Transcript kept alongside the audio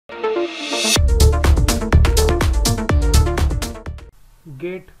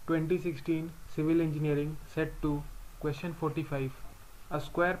GATE 2016 Civil Engineering Set 2 Question 45. A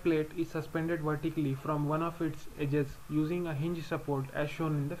square plate is suspended vertically from one of its edges using a hinge support as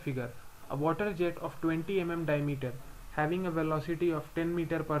shown in the figure. A water jet of 20 mm diameter having a velocity of 10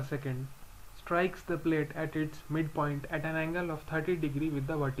 meter per second strikes the plate at its midpoint at an angle of 30 degree with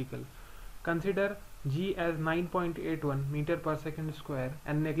the vertical. Consider G as 9.81 meter per second square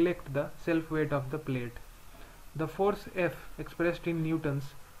and neglect the self weight of the plate. The force F expressed in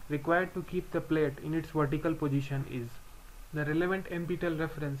newtons required to keep the plate in its vertical position is. The relevant NPTEL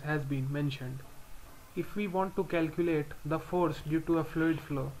reference has been mentioned. If we want to calculate the force due to a fluid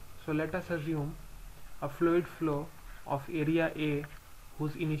flow, so let us assume a fluid flow of area A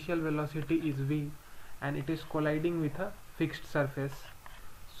whose initial velocity is V and it is colliding with a fixed surface.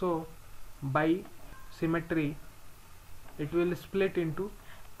 So by symmetry it will split into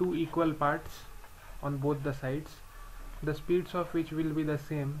two equal parts on both the sides, the speeds of which will be the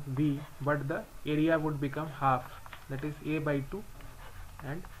same V, but the area would become half, that is A by 2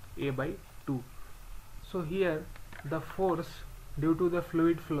 and A by 2. So here the force due to the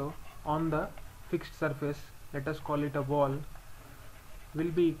fluid flow on the fixed surface, let us call it a wall, will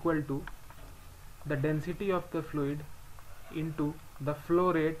be equal to the density of the fluid into the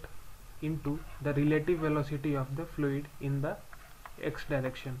flow rate into the relative velocity of the fluid in the x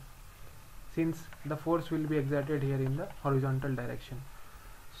direction, since the force will be exerted here in the horizontal direction.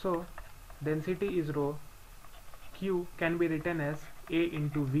 So density is rho. Q can be written as A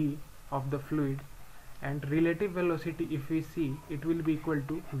into V of the fluid, and relative velocity, if we see, it will be equal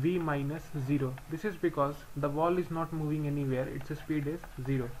to V minus 0. This is because the wall is not moving anywhere, its speed is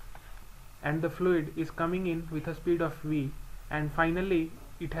 0 and the fluid is coming in with a speed of V, and finally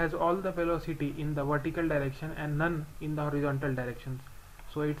it has all the velocity in the vertical direction and none in the horizontal directions.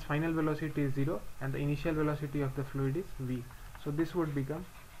 So its final velocity is 0 and the initial velocity of the fluid is V. So this would become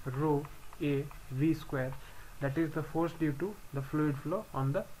rho A V square, that is the force due to the fluid flow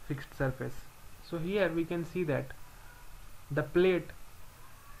on the fixed surface. So here we can see that the plate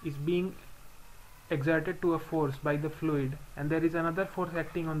is being exerted to a force by the fluid, and there is another force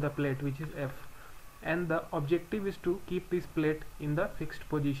acting on the plate which is F, and the objective is to keep this plate in the fixed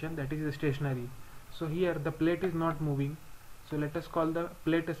position, that is stationary. So here the plate is not moving, so let us call the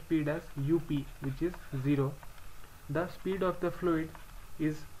plate speed as UP, which is 0. The speed of the fluid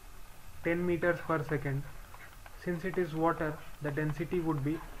is 10 meters per second. Since it is water, the density would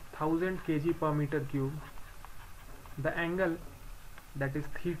be 1000 kg per meter cube. The angle, that is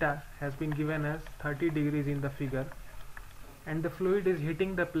theta, has been given as 30 degrees in the figure, and the fluid is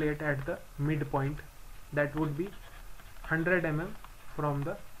hitting the plate at the midpoint, that would be 100 mm from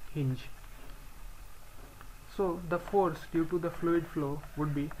the hinge. So the force due to the fluid flow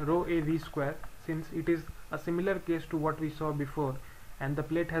would be rho A V square, since it is a similar case to what we saw before and the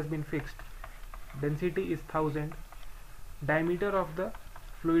plate has been fixed. Density is 1000, diameter of the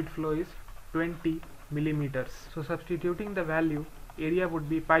fluid flow is 20 millimeters. So substituting the value, area would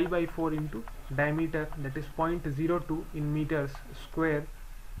be pi by 4 into diameter, that is 0.02 in meters square,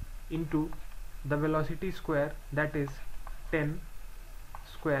 into the velocity square, that is 10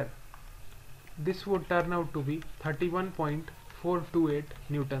 square. This would turn out to be 31.428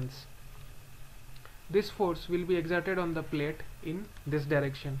 newtons. This force will be exerted on the plate in this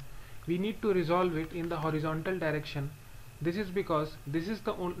direction. We need to resolve it in the horizontal direction. This is because this is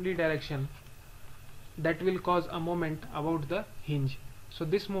the only direction that will cause a moment about the hinge. So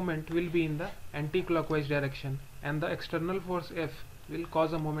this moment will be in the anti-clockwise direction, and the external force F will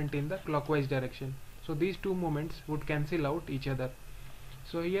cause a moment in the clockwise direction. So these two moments would cancel out each other.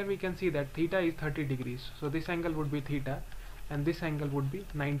 So here we can see that theta is 30 degrees. So this angle would be theta and this angle would be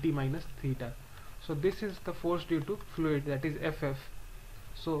 90 minus theta. So this is the force due to fluid, that is FF.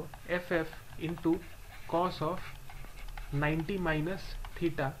 So FF into cos of 90 minus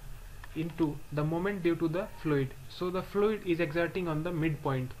theta into the moment due to the fluid. So the fluid is exerting on the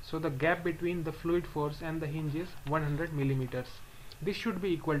midpoint, so the gap between the fluid force and the hinge is 100 millimeters. This should be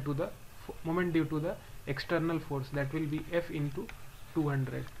equal to the moment due to the external force, that will be F into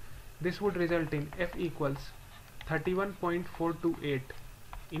 200. This would result in F equals 31.428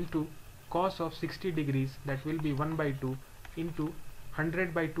 into cos of 60 degrees, that will be 1 by 2, into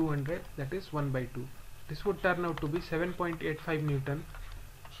 100 by 200, that is 1 by 2. This would turn out to be 7.85 Newton.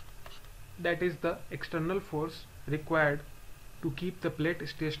 That is the external force required to keep the plate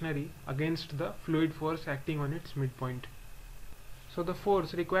stationary against the fluid force acting on its midpoint. So the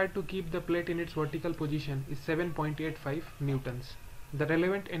force required to keep the plate in its vertical position is 7.85 newtons. The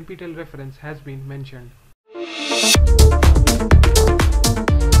relevant NPTEL reference has been mentioned.